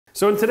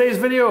So in today's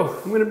video,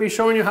 I'm going to be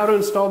showing you how to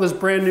install this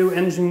brand new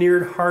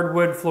engineered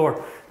hardwood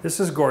floor. This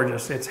is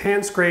gorgeous. It's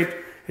hand scraped.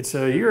 It's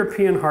a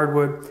European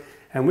hardwood,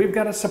 and we've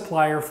got a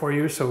supplier for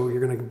you. So you're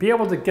going to be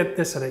able to get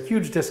this at a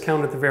huge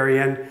discount at the very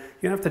end.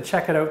 You have to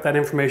check it out, that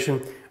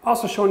information.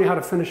 Also showing you how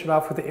to finish it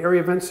off with the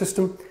area vent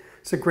system.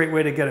 It's a great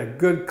way to get a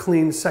good,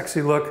 clean,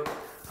 sexy look.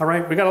 All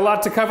right, we got a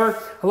lot to cover,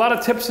 a lot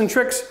of tips and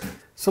tricks.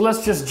 So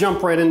let's just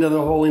jump right into the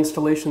whole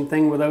installation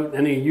thing without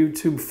any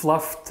YouTube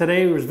fluff.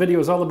 Today's video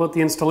is all about the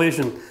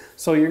installation.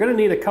 So you're gonna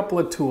need a couple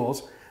of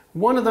tools.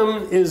 One of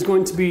them is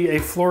going to be a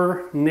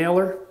floor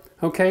nailer,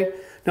 okay?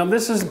 Now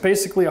this is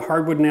basically a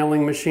hardwood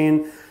nailing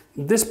machine.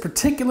 This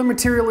particular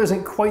material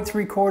isn't quite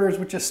 3/4,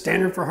 which is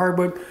standard for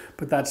hardwood,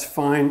 but that's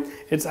fine.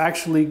 It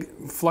actually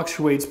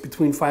fluctuates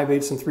between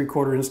 5/8 and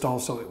 3/4 install,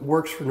 so it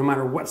works for no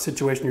matter what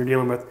situation you're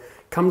dealing with.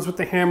 Comes with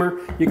the hammer.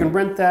 You can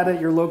rent that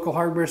at your local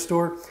hardware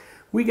store.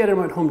 We get them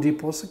at Home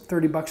Depot. It's like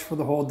 30 bucks for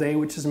the whole day,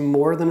 which is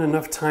more than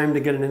enough time to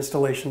get an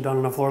installation done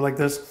on a floor like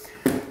this.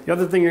 The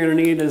other thing you're gonna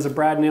need is a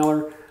brad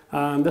nailer.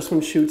 This one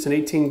shoots an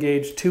 18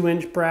 gauge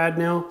 2-inch brad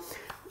now.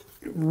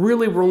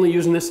 Really, we're only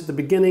using this at the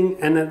beginning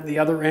and at the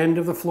other end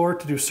of the floor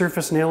to do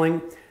surface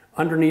nailing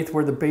underneath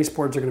where the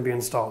baseboards are gonna be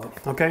installed,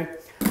 okay?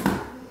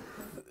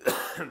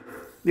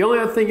 The only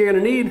other thing you're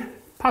gonna need,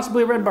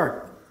 possibly a red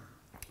bar,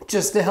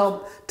 just to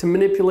help to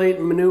manipulate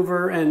and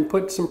maneuver and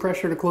put some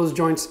pressure to close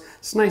joints.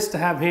 It's nice to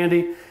have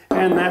handy,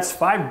 and that's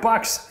 5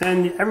 bucks,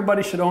 and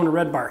everybody should own a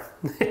red bar.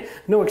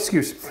 No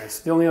excuse.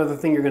 The only other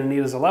thing you're gonna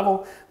need is a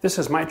level. This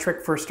is my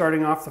trick for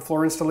starting off the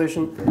floor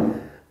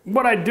installation.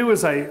 What I do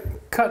is I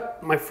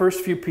cut my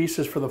first few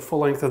pieces for the full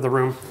length of the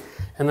room,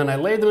 and then I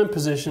lay them in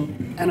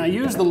position, and I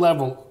use the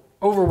level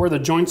over where the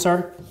joints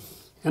are,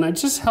 and I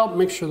just help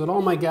make sure that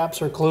all my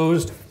gaps are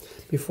closed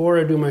before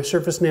I do my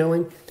surface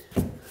nailing.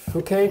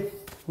 Okay,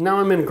 now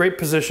I'm in great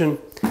position.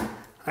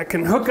 I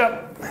can hook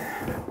up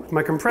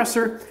my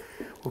compressor.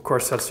 Of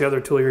course, that's the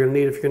other tool you're gonna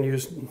need if you're gonna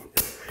use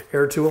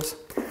air tools.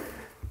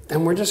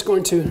 And we're just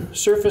going to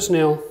surface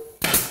nail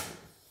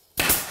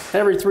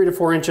every 3 to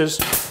 4 inches.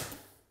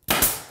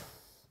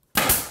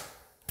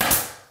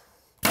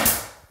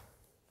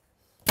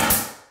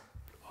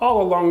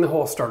 All along the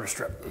whole starter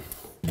strip.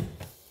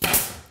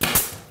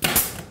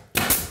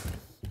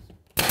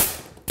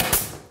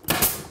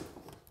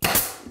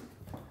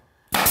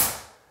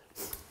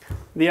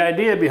 The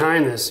idea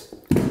behind this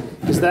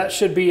is that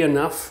should be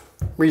enough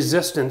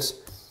resistance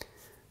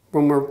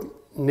when we're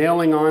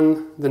nailing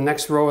on the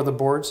next row of the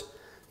boards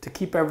to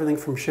keep everything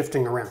from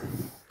shifting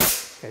around.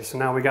 Okay, so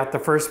now we got the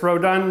first row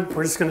done.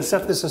 We're just gonna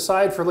set this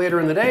aside for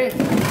later in the day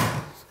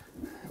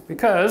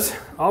because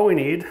all we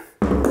need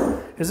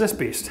is this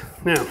beast.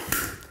 Now,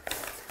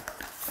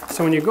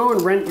 so when you go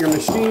and rent your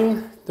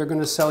machine, they're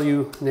gonna sell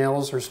you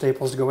nails or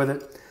staples to go with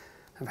it.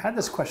 I've had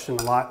this question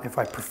a lot, if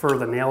I prefer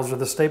the nails or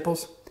the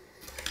staples.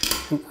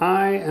 And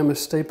I am a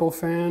staple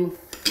fan.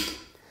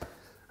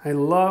 I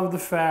love the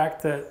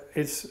fact that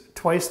it's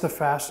twice the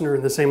fastener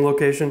in the same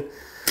location.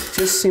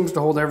 Just seems to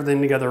hold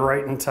everything together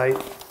right and tight.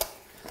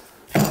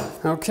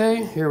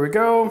 Okay, here we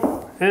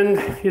go. And,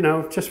 you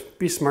know, just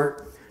be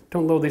smart.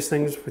 Don't load these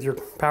things with your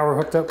power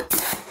hooked up.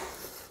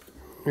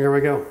 Here we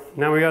go.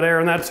 Now we got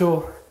air in that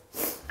tool.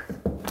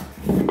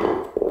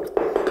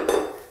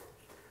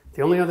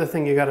 The only other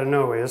thing you gotta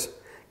know is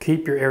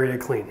keep your area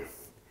clean.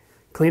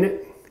 Clean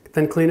it,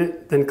 then clean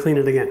it, then clean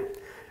it again.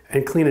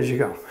 And clean as you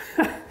go.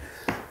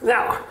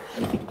 Now,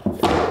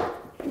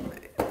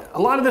 a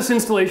lot of this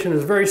installation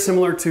is very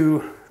similar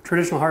to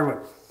traditional hardwood.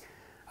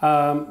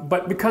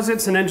 But because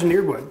it's an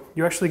engineered wood,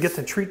 you actually get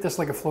to treat this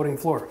like a floating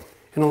floor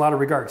in a lot of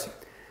regards.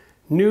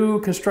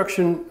 New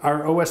construction,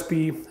 our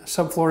OSB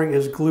subflooring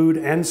is glued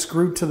and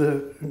screwed to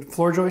the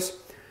floor joists.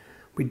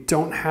 We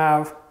don't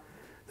have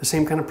the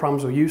same kind of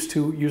problems we used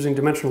to using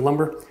dimensional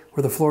lumber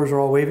where the floors are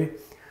all wavy.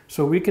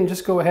 So we can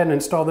just go ahead and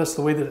install this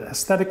the way that it's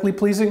aesthetically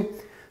pleasing.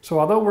 So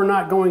although we're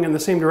not going in the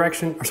same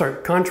direction, or sorry,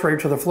 contrary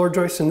to the floor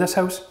joists in this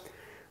house,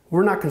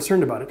 we're not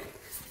concerned about it.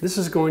 This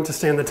is going to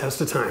stand the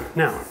test of time.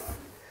 Now,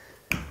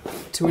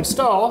 to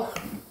install,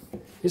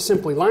 you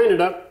simply line it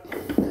up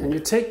and you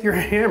take your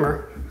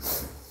hammer.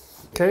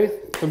 Okay,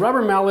 the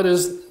rubber mallet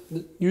is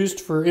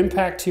used for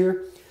impact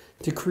here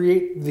to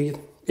create the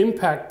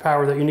impact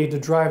power that you need to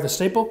drive the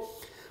staple,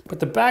 but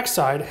the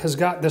backside has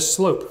got this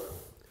slope.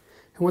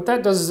 And what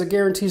that does is it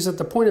guarantees that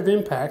the point of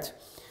impact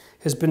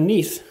is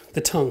beneath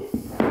the tongue.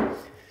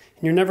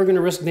 And you're never going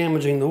to risk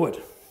damaging the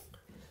wood.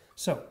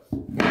 So,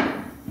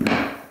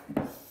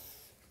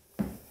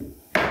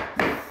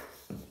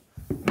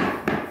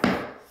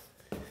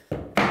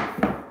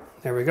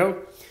 there we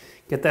go.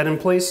 Get that in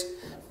place.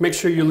 Make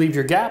sure you leave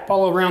your gap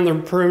all around the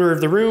perimeter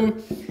of the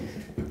room.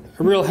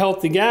 A real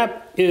healthy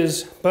gap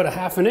is about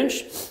 1/2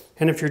 inch.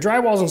 And if your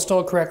drywall is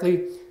installed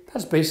correctly,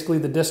 that's basically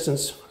the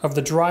distance of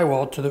the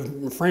drywall to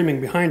the framing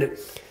behind it.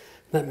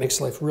 That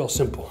makes life real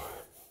simple.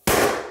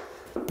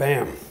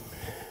 Bam.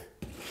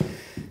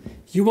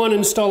 You want to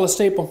install a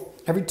staple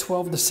every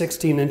 12 to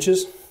 16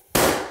 inches.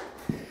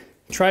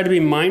 Try to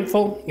be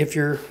mindful if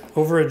you're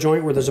over a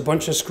joint where there's a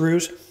bunch of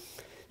screws.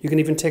 You can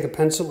even take a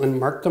pencil and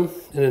mark them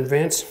in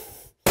advance.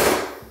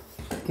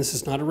 This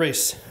is not a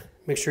race.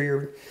 Make sure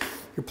your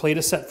plate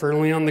is set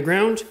firmly on the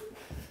ground.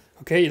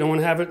 Okay, you don't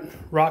want to have it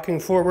rocking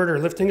forward or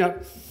lifting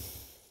up.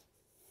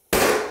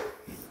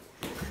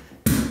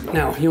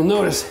 Now, you'll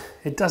notice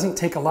it doesn't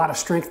take a lot of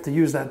strength to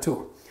use that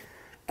tool.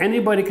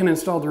 Anybody can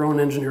install their own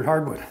engineered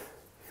hardwood.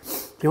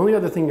 The only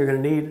other thing you're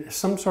going to need is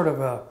some sort of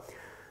a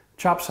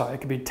chop saw. It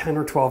could be 10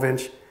 or 12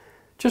 inch,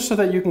 just so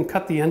that you can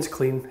cut the ends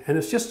clean. And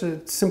it's just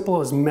as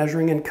simple as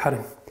measuring and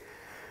cutting.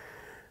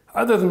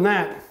 Other than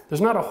that,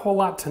 there's not a whole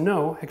lot to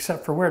know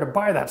except for where to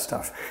buy that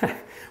stuff.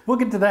 We'll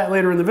get to that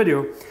later in the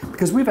video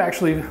because we've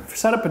actually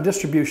set up a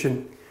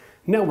distribution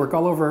network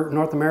all over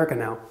North America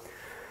now.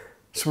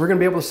 So we're going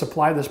to be able to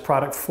supply this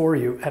product for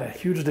you at a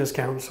huge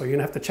discount. So you're going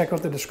to have to check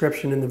out the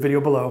description in the video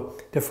below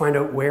to find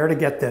out where to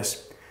get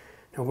this.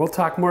 Now we'll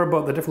talk more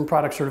about the different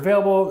products that are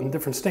available and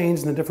different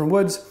stains and the different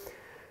woods.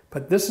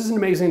 But this is an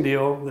amazing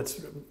deal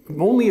that's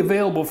only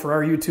available for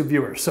our YouTube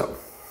viewers. So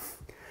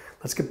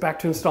let's get back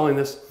to installing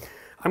this.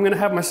 I'm going to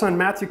have my son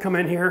Matthew come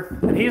in here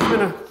and he's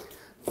going to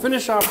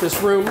finish off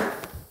this room.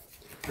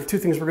 There are two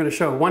things we're going to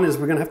show. One is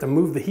we're going to have to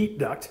move the heat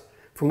duct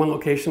from one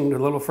location to a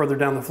little further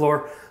down the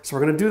floor. So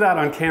we're going to do that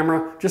on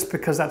camera just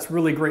because that's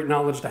really great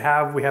knowledge to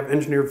have. We have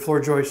engineered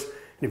floor joists.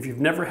 And if you've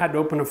never had to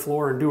open a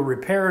floor and do a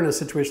repair in a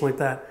situation like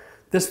that,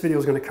 this video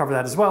is going to cover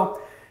that as well.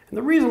 And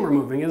the reason we're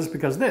moving is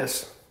because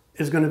this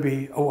is going to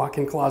be a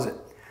walk-in closet.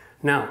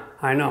 Now,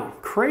 I know,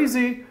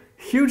 crazy,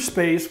 huge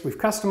space. We've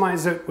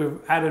customized it. We've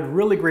added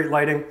really great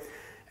lighting.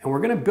 And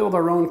we're going to build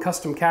our own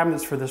custom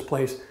cabinets for this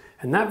place.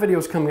 And that video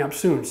is coming up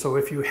soon. So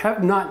if you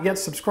have not yet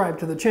subscribed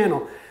to the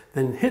channel,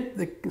 then hit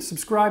the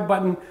subscribe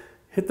button,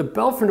 hit the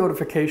bell for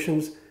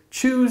notifications,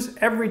 choose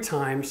every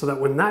time so that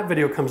when that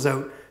video comes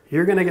out,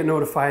 you're going to get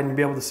notified and you'll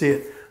be able to see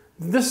it.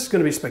 This is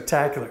going to be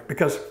spectacular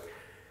because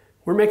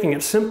we're making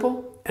it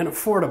simple and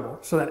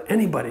affordable so that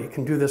anybody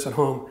can do this at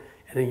home.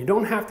 And then you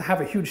don't have to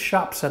have a huge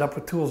shop set up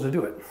with tools to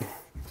do it.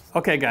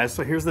 Okay guys,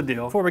 so here's the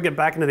deal. Before we get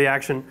back into the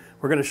action,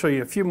 we're going to show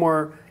you a few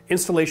more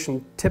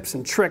installation tips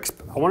and tricks.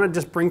 I want to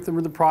just bring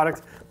through the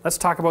product. Let's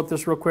talk about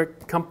this real quick.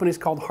 The company's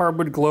called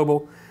Hardwood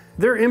Global.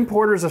 They're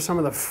importers of some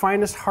of the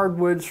finest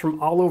hardwoods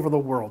from all over the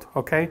world,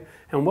 okay?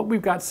 And what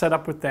we've got set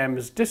up with them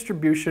is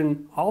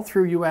distribution all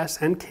through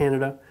US and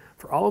Canada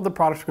for all of the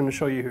products we're going to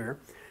show you here.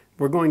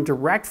 We're going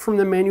direct from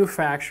the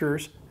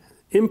manufacturers,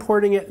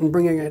 importing it and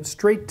bringing it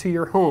straight to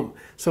your home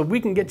so we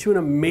can get you an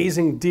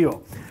amazing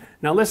deal.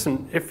 Now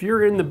listen, if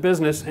you're in the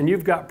business and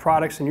you've got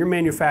products and you're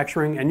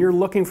manufacturing and you're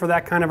looking for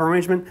that kind of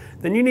arrangement,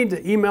 then you need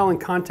to email and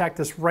contact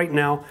us right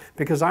now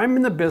because I'm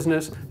in the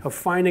business of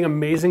finding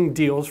amazing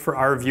deals for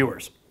our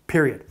viewers,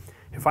 period.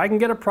 If I can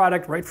get a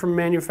product right from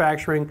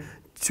manufacturing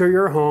to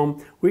your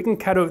home, we can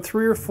cut out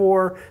 3 or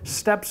 4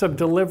 steps of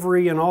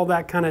delivery and all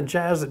that kind of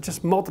jazz that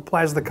just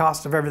multiplies the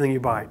cost of everything you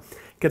buy.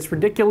 It gets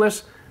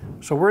ridiculous,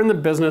 so we're in the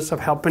business of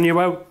helping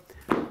you out.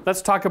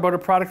 Let's talk about a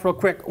product real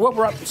quick. What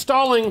we're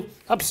installing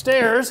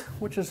upstairs,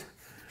 which is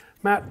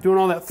Matt doing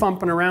all that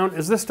thumping around,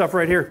 is this stuff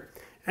right here.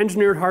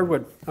 Engineered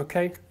hardwood,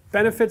 okay?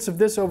 Benefits of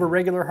this over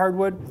regular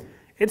hardwood,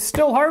 it's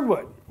still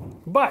hardwood,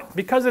 but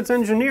because it's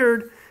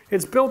engineered,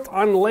 it's built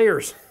on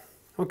layers,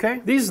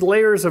 okay? These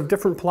layers of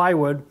different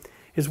plywood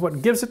is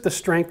what gives it the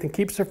strength and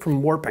keeps it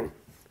from warping.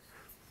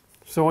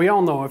 So we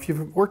all know if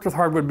you've worked with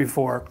hardwood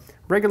before,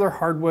 regular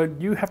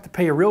hardwood, you have to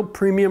pay a real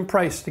premium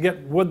price to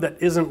get wood that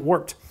isn't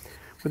warped.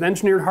 With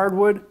engineered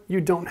hardwood, you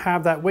don't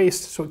have that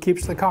waste, so it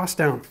keeps the cost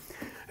down.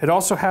 It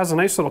also has a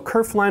nice little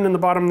kerf line in the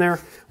bottom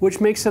there,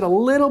 which makes it a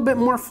little bit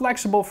more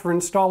flexible for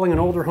installing in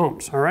older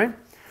homes, all right?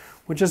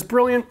 Which is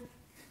brilliant.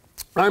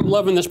 I'm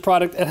loving this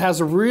product. It has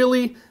a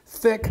really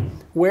thick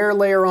wear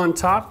layer on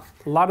top.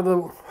 A lot of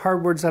the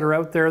hardwoods that are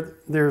out there,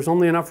 there's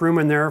only enough room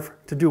in there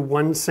to do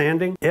one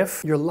sanding.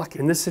 If you're lucky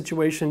in this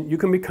situation, you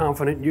can be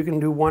confident you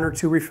can do 1 or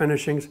 2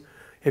 refinishings.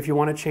 If you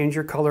want to change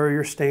your color or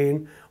your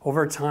stain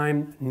over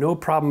time, no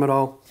problem at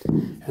all.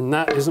 And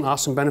that is an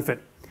awesome benefit.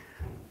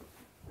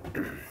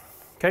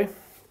 Okay?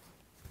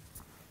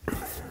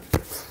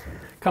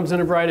 Comes in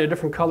a variety of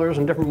different colors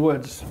and different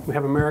woods. We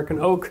have American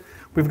oak,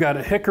 we've got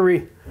a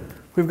hickory,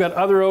 we've got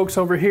other oaks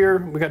over here,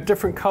 we've got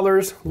different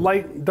colors,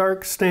 light,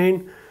 dark,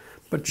 stain.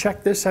 But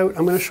check this out,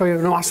 I'm going to show you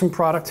an awesome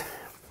product.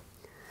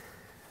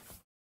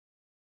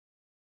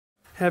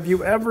 Have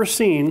you ever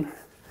seen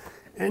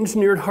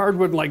engineered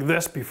hardwood like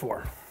this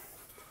before?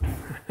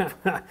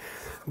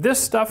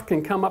 This stuff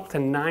can come up to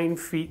 9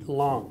 feet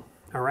long,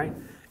 all right?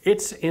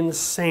 It's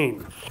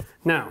insane.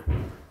 Now,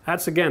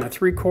 that's again a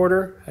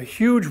 3/4, a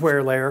huge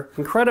wear layer,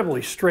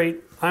 incredibly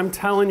straight. I'm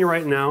telling you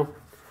right now,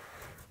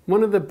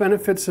 one of the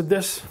benefits of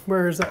this,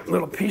 where is that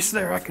little piece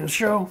there I can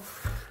show?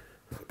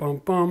 Boom,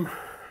 boom,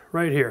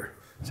 right here.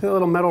 See the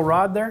little metal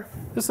rod there?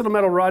 This little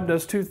metal rod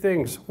does 2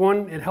 things.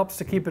 One, it helps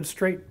to keep it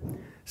straight.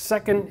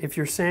 Second, if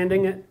you're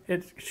sanding it,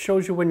 it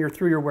shows you when you're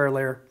through your wear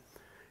layer.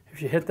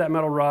 If you hit that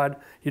metal rod,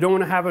 you don't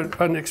want to have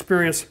an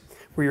experience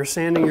where you're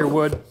sanding your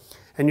wood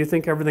and you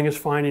think everything is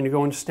fine and you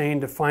go and stain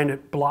to find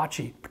it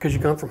blotchy because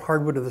you've gone from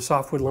hardwood to the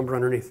softwood lumber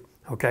underneath,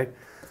 okay?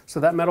 So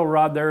that metal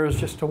rod there is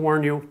just to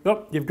warn you,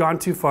 oh, you've gone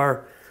too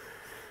far,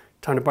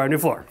 time to buy a new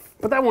floor.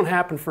 But that won't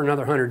happen for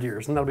another 100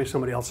 years, and that'll be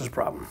somebody else's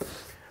problem.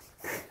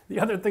 The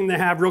other thing they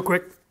have, real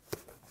quick,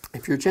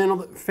 if you're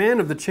a fan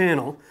of the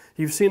channel,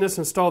 you've seen us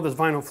install this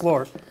vinyl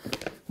floor.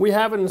 We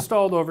have it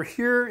installed over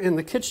here in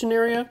the kitchen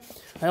area.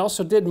 I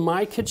also did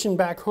my kitchen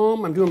back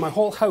home. I'm doing my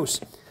whole house.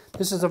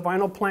 This is a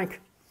vinyl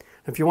plank.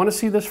 If you want to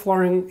see this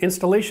flooring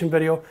installation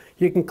video,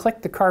 you can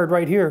click the card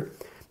right here,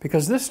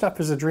 because this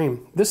stuff is a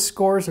dream. This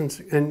scores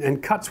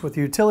and cuts with a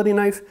utility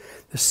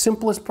knife. The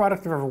simplest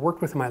product I've ever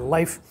worked with in my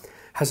life.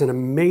 Has an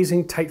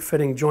amazing tight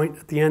fitting joint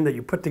at the end that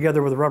you put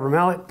together with a rubber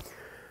mallet.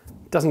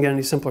 Doesn't get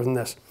any simpler than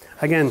this.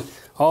 Again,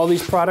 all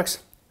these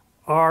products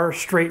are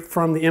straight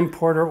from the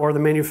importer or the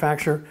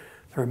manufacturer.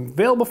 They're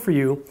available for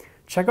you.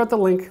 Check out the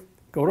link,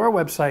 go to our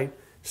website,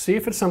 see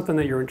if it's something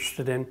that you're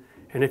interested in.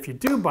 And if you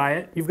do buy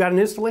it, you've got an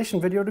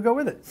installation video to go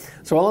with it.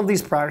 So all of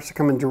these products are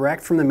coming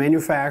direct from the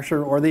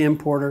manufacturer or the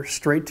importer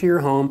straight to your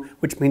home,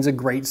 which means a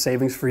great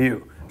savings for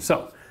you.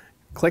 So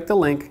click the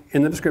link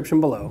in the description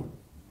below,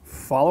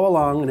 follow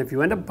along, and if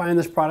you end up buying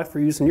this product for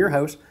use in your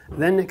house,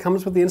 then it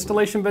comes with the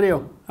installation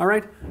video. All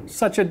right,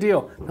 such a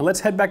deal. Now let's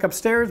head back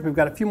upstairs. We've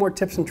got a few more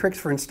tips and tricks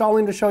for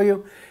installing to show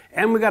you,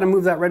 and we got to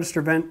move that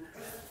register vent.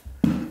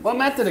 Well,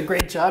 Matt did a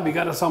great job. He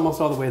got us almost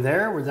all the way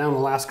there. We're down the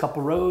last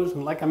couple rows,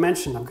 and like I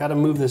mentioned, I've got to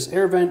move this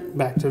air vent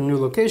back to a new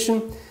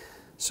location.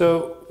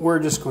 So we're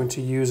just going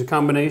to use a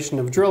combination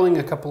of drilling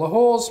a couple of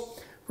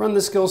holes, run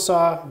the skill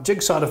saw,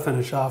 jigsaw to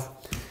finish off.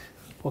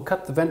 We'll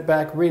cut the vent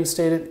back,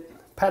 reinstate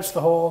it, patch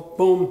the hole,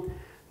 boom.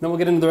 Then we'll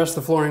get into the rest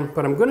of the flooring.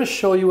 But I'm going to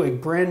show you a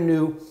brand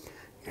new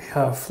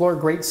floor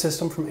grate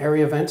system from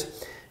Area Vent.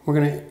 We're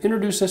going to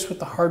introduce this with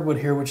the hardwood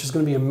here, which is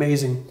going to be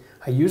amazing.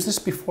 I used this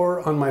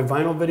before on my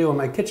vinyl video in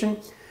my kitchen.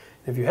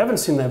 If you haven't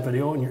seen that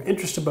video and you're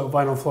interested about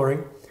vinyl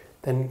flooring,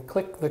 then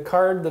click the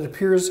card that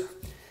appears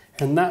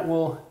and that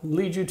will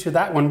lead you to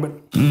that one. But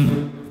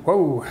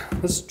whoa,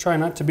 let's try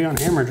not to be on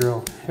hammer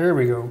drill. Here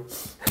we go.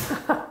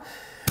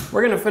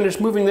 We're going to finish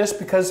moving this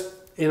because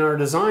in our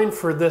design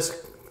for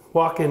this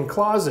walk-in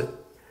closet,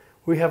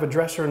 we have a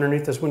dresser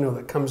underneath this window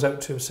that comes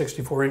out to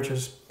 64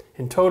 inches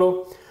in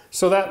total.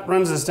 So that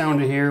runs us down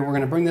to here. We're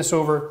going to bring this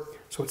over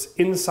so it's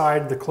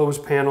inside the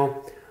closed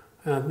panel.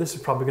 This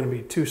is probably going to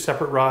be 2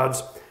 separate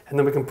rods, and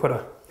then we can put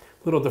a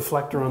little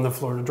deflector on the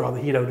floor to draw the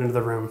heat out into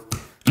the room.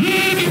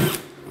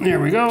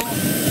 There we go.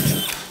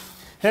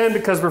 And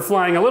because we're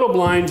flying a little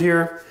blind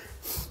here,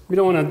 we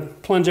don't want to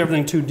plunge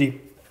everything too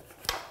deep.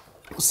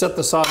 We'll set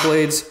the saw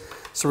blades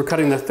so we're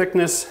cutting the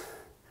thickness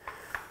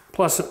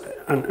plus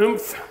an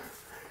oomph.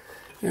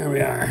 There we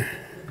are.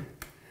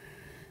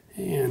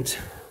 And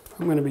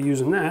I'm going to be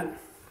using that.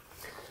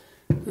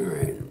 All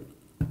right.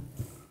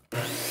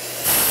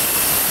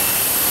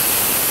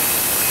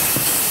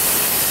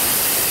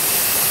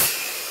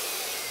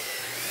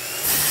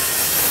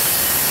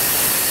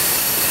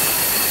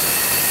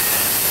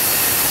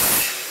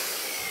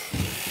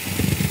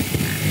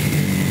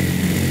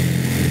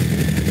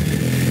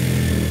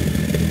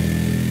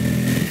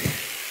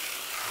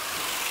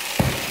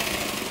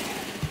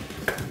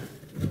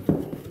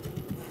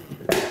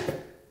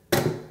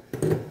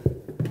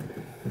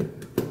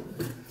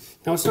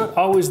 Now it's not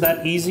always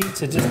that easy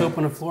to just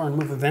open a floor and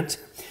move a vent,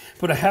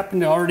 but I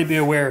happen to already be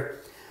aware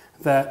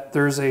that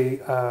there's a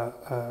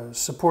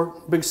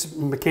big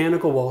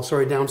mechanical wall,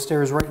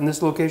 downstairs right in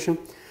this location.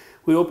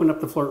 We opened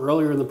up the floor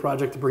earlier in the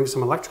project to bring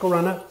some electrical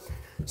run up.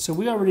 So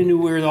we already knew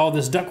where all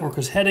this ductwork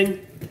was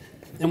heading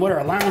and what our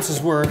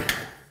allowances were.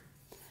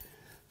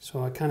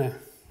 So I kind of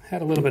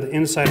had a little bit of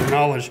insider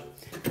knowledge.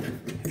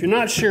 If you're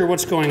not sure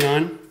what's going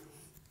on,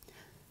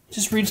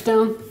 just reach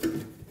down.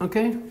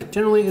 Okay,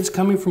 generally it's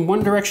coming from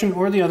one direction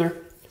or the other.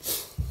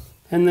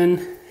 And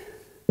then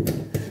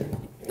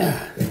you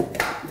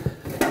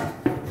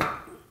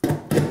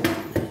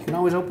can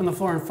always open the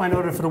floor and find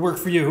out if it'll work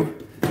for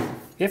you.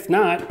 If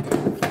not,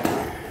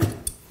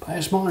 buy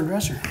a smaller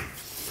dresser.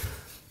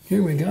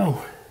 Here we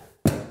go.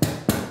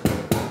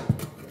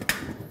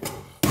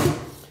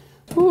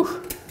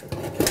 Whew.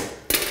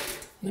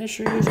 They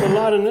sure used a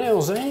lot of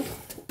nails, eh?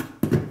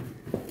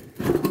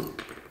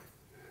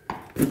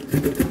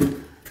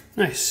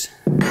 Nice.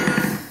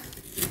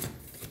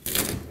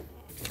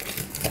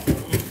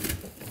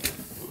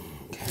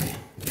 Okay,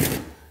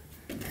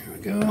 here we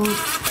go.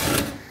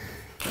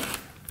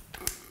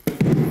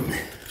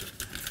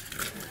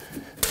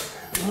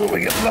 Well,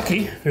 we got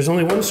lucky. There's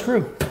only one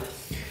screw.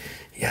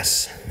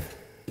 Yes.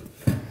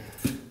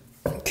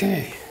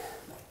 Okay.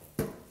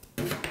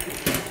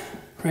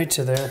 Right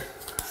to there.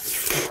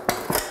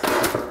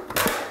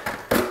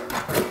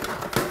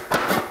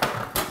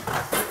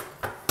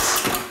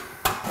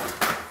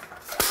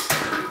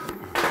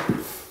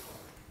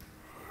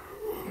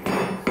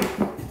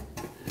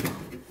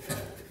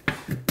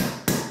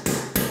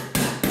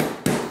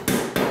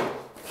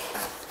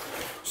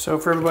 So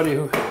for everybody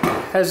who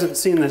hasn't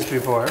seen this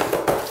before,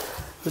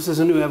 this is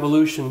a new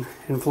evolution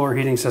in floor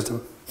heating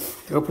system.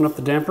 You open up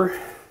the damper,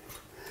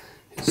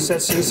 it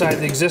sits inside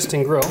the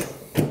existing grill.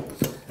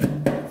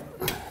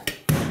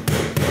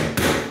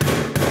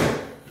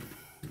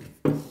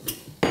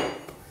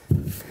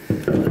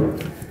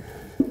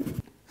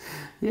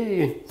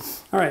 Yay.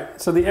 All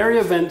right, so the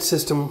area vent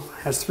system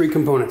has three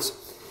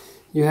components.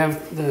 You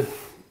have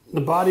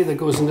the body that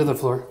goes into the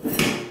floor.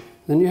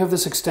 Then you have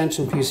this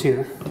extension piece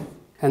here.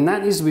 And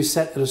that needs to be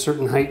set at a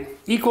certain height,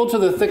 equal to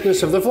the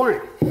thickness of the flooring.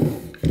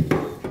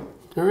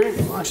 All right,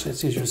 well, actually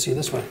it's easier to see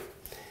this way.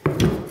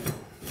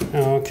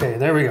 Okay,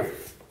 there we go.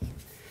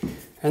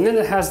 And then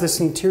it has this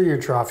interior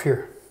trough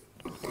here.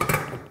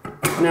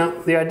 Now,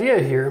 the idea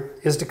here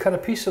is to cut a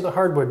piece of the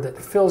hardwood that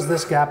fills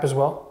this gap as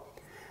well.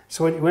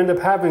 So what you end up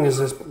having is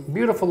this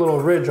beautiful little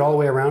ridge all the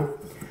way around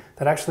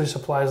that actually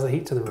supplies the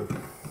heat to the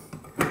room.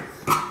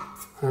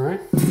 All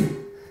right.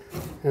 And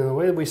the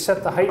way that we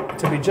set the height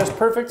to be just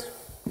perfect,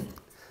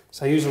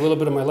 so I use a little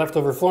bit of my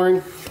leftover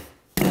flooring.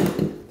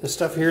 The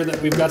stuff here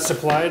that we've got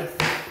supplied,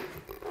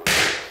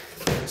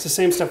 it's the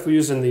same stuff we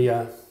use in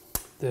the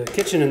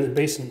kitchen and the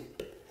basement,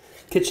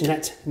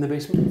 kitchenette in the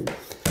basement.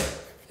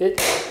 It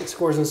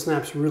scores and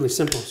snaps really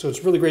simple, so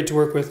it's really great to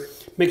work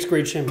with. Makes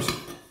great shims.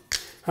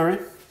 All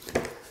right.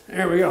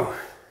 There we go.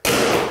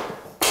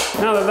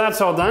 Now that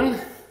that's all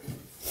done,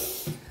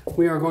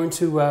 we are going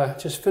to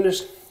just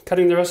finish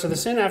cutting the rest of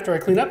this in after I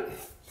clean up.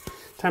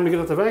 Time to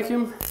get out the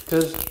vacuum,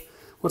 because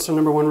what's our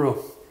number one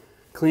rule?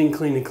 Clean,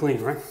 clean, and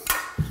clean, right?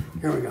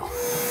 Here we go.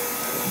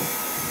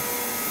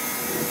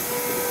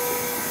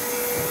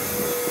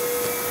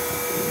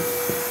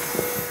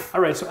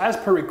 All right, so as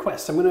per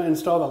request, I'm going to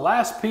install the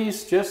last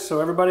piece just so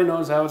everybody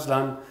knows how it's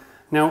done.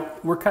 Now,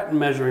 we're cutting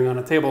measuring on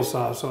a table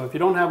saw, so if you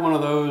don't have one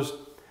of those,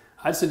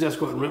 I'd suggest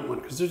go out and rent one,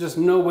 because there's just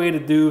no way to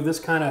do this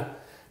kind of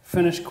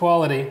finished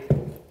quality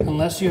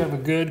unless you have a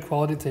good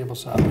quality table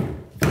saw.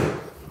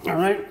 All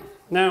right,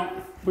 now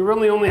we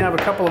really only have a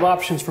couple of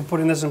options for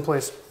putting this in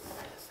place.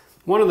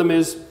 One of them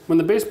is when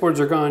the baseboards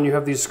are gone, you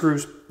have these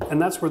screws,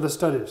 and that's where the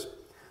stud is.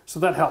 So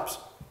that helps.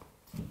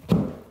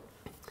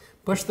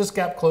 Push this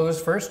gap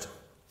closed first,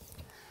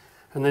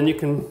 and then you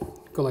can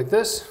go like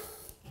this.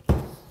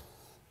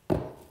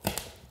 All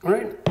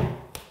right.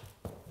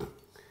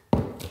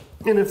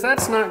 And if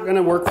that's not going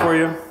to work for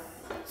you,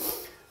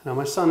 now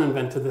my son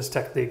invented this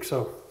technique,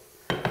 so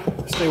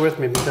stay with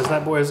me, because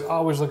that boy is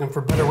always looking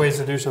for better ways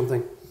to do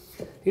something.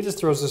 He just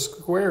throws a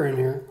square in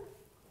here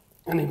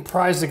and he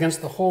pries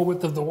against the whole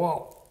width of the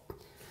wall.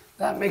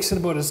 That makes it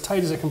about as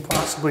tight as it can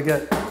possibly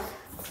get.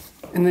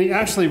 And it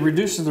actually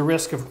reduces the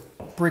risk of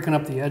breaking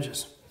up the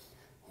edges.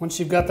 Once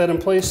you've got that in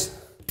place,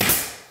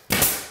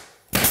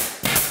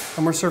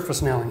 and we're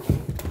surface nailing.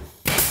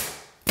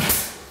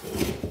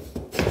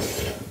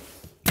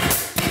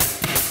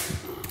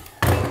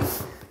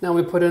 Now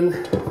we put in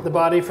the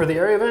body for the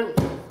area vent.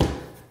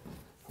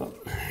 Oh,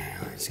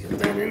 let's get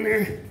that in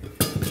there.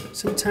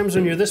 Sometimes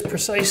when you're this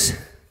precise,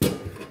 you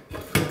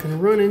can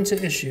run into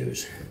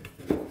issues.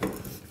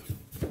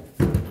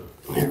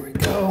 There we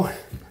go.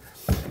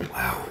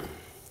 Wow.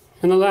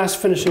 And the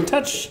last finishing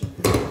touch,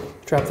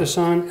 drop this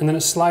on, and then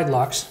it slide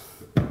locks.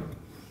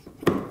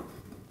 There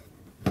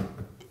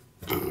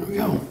we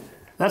go.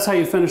 That's how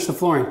you finish the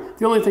flooring.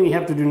 The only thing you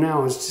have to do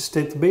now is just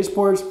take the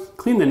baseboards,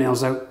 clean the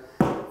nails out,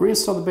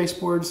 reinstall the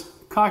baseboards,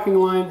 caulking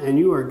line, and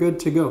you are good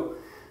to go.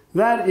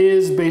 That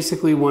is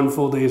basically one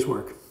full day's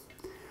work.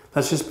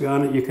 Let's just be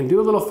on it. You can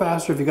do a little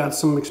faster if you got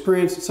some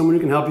experience and someone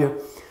who can help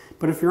you.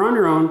 But if you're on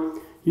your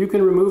own, you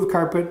can remove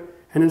carpet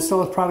and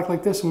install a product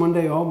like this in one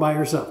day all by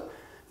yourself.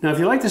 Now, if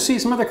you'd like to see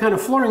some other kind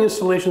of flooring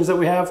installations that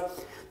we have,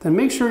 then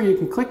make sure you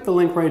can click the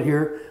link right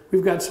here.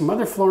 We've got some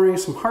other flooring,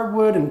 some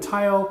hardwood and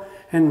tile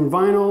and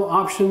vinyl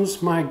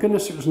options. My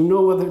goodness, there's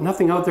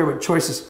nothing out there but choices.